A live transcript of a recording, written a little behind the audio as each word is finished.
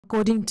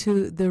According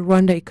to the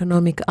Rwanda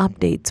Economic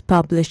Updates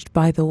published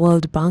by the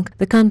World Bank,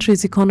 the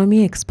country's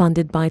economy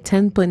expanded by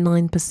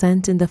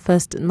 10.9% in the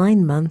first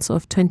 9 months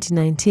of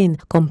 2019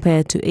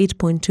 compared to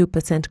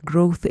 8.2%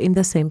 growth in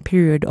the same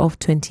period of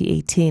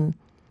 2018.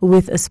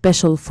 With a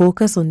special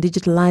focus on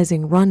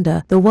digitalizing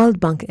Rwanda, the World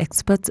Bank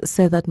experts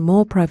say that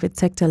more private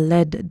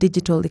sector-led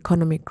digital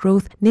economic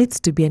growth needs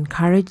to be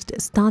encouraged,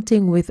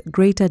 starting with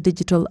greater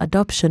digital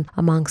adoption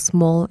among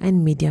small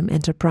and medium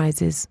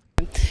enterprises.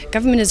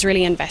 Government is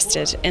really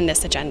invested in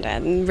this agenda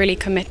and really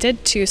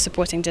committed to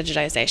supporting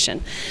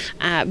digitalization.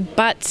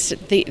 But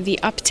the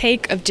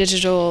uptake of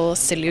digital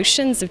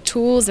solutions, of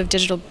tools, of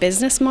digital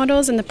business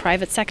models in the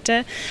private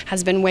sector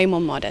has been way more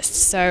modest.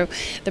 So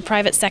the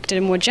private sector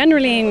more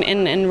generally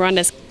in Rwanda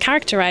is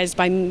characterized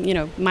by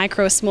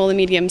micro, small and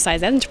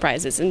medium-sized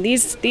enterprises. And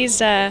these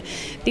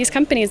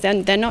companies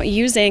they're not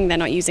using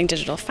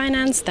digital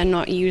finance, they're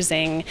not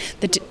accessing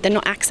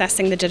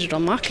the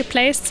digital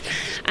marketplace.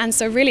 And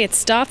so really it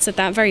starts at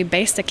that very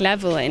basic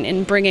level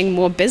in bringing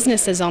more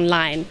businesses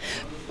online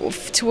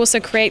to also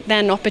create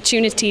then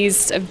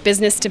opportunities of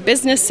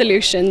business-to-business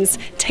solutions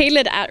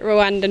tailored at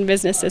Rwandan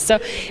businesses. So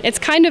it's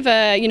kind of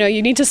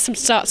you need to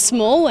start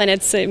small and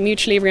it's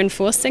mutually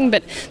reinforcing,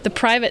 but the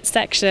private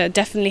sector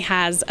definitely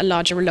has a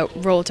larger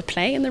role to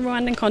play in the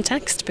Rwandan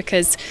context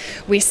because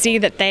we see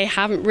that they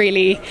haven't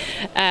really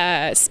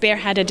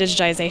spearheaded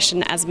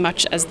digitization as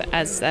much as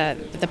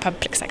the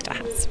public sector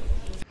has.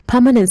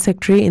 Permanent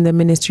Secretary in the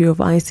Ministry of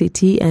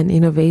ICT and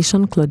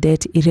Innovation,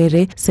 Claudette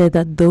Irere, said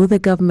that though the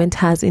government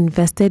has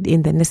invested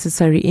in the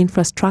necessary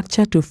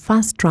infrastructure to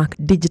fast-track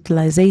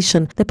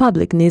digitalization, the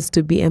public needs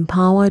to be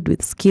empowered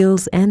with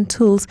skills and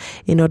tools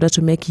in order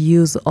to make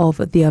use of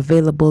the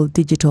available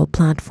digital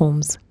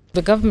platforms.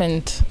 The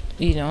government,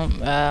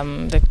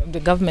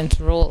 the government's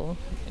role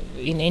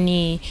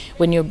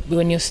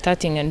when you're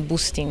starting and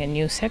boosting a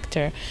new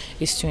sector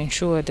is to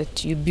ensure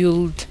that you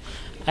build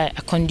a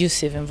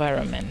conducive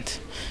environment,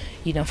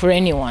 for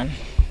anyone,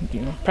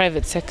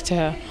 private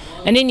sector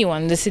and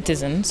anyone, the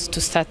citizens, to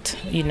start,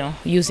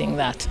 using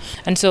that.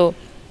 And so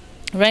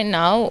right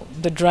now,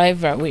 the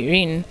driver we're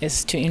in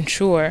is to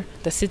ensure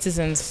the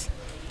citizens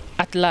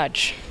at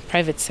large,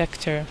 private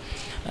sector,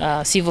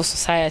 civil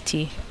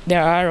society, they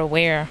are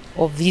aware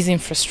of these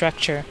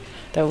infrastructure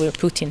that we're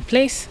put in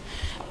place,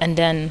 and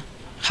then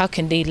how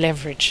can they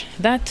leverage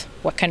that?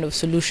 What kind of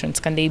solutions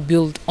can they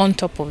build on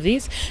top of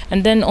these?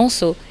 And then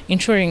also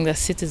ensuring that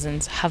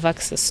citizens have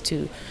access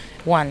to,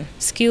 one,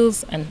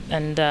 skills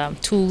and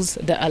tools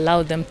that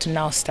allow them to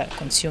now start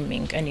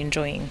consuming and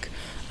enjoying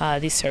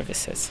these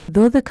services.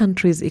 Though the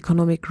country's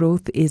economic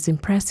growth is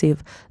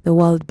impressive, the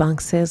World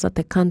Bank says that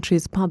the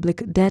country's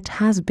public debt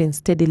has been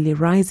steadily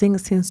rising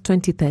since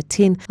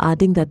 2013,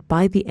 adding that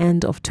by the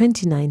end of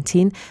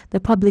 2019, the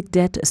public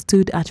debt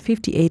stood at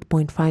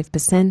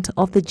 58.5%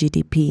 of the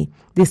GDP.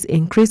 This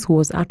increase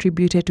was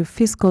attributed to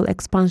fiscal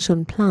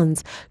expansion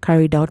plans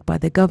carried out by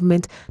the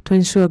government to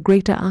ensure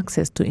greater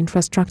access to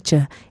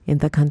infrastructure in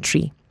the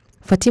country.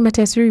 Fatima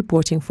Tessi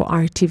reporting for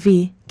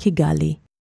RTV, Kigali.